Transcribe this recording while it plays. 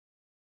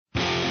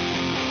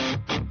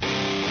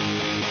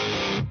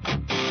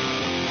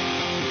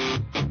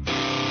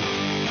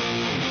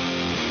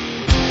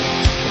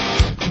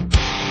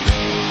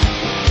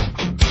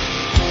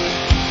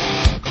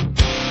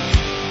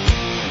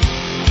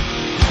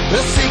The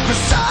secret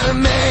side of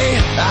me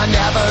I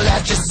never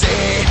let you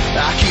see.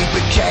 I keep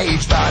it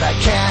caged but I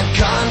can't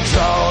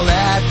control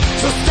it.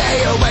 So stay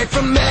away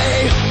from me,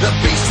 the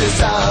beast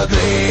is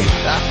ugly.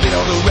 I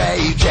feel the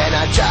rage and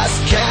I just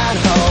can't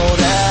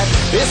hold it.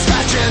 It's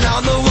scratching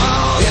on the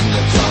walls, in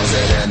the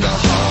closet, in the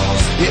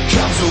halls. It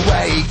comes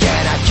awake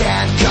and I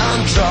can't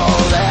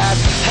control it.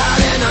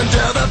 Hiding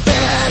under the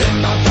bed, in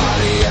my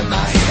body, in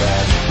my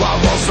head. Why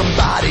won't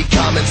somebody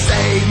come and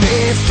save me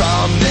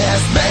from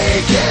this?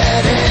 Make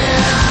it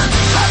end.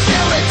 I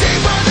feel it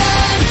deep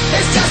within,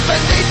 it's just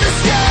beneath the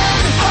skin.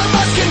 I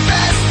must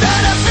confess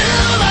that I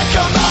feel like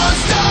a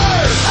monster.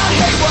 I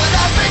hate what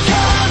I've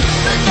become,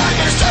 the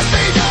nightmare's just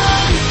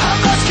begun. I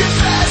must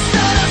confess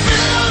that I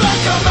feel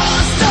like a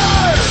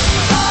monster.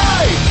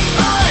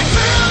 I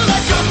feel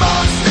like a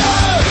monster.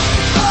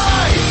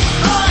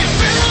 I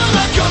feel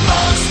like a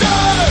monster.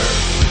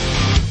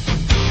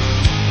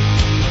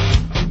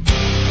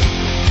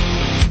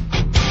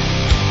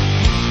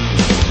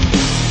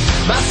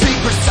 My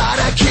secret side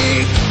I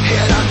keep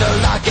hid under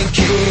lock and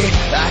key.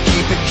 I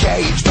keep it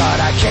caged but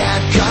I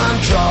can't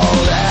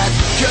control it.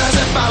 Cause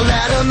if I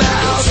let him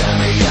out, he'll tear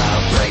me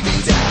up, break me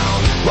down.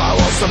 Why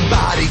won't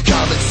somebody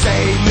come and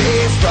save me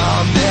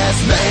from this?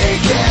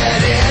 Make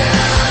it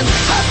end.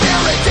 I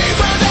feel it deep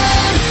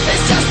within,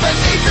 it's just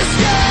beneath the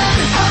skin.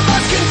 I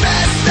must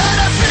confess that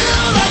I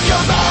feel like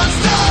a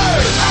monster.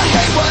 I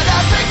hate what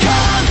I've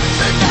become,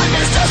 the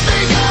nightmare's just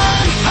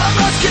begun. I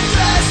must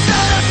confess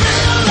that I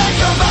feel like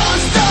a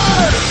monster.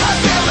 I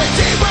feel it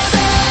deep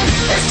within,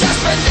 it's just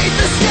beneath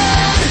the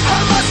skin. I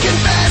must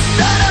confess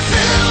that I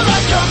feel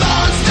like a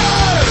monster.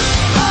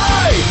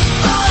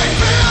 I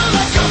feel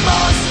like a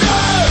monster.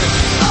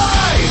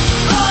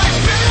 I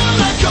feel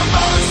like a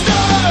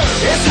monster.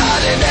 It's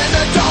hiding in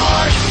the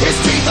dark, its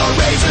teeth are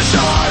razor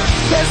sharp.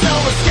 There's no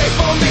escape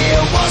for me,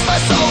 it wants my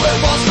soul, it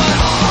wants my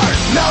heart.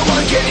 No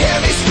one can hear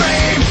me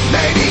scream,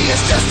 maybe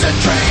it's just a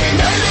dream.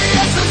 Maybe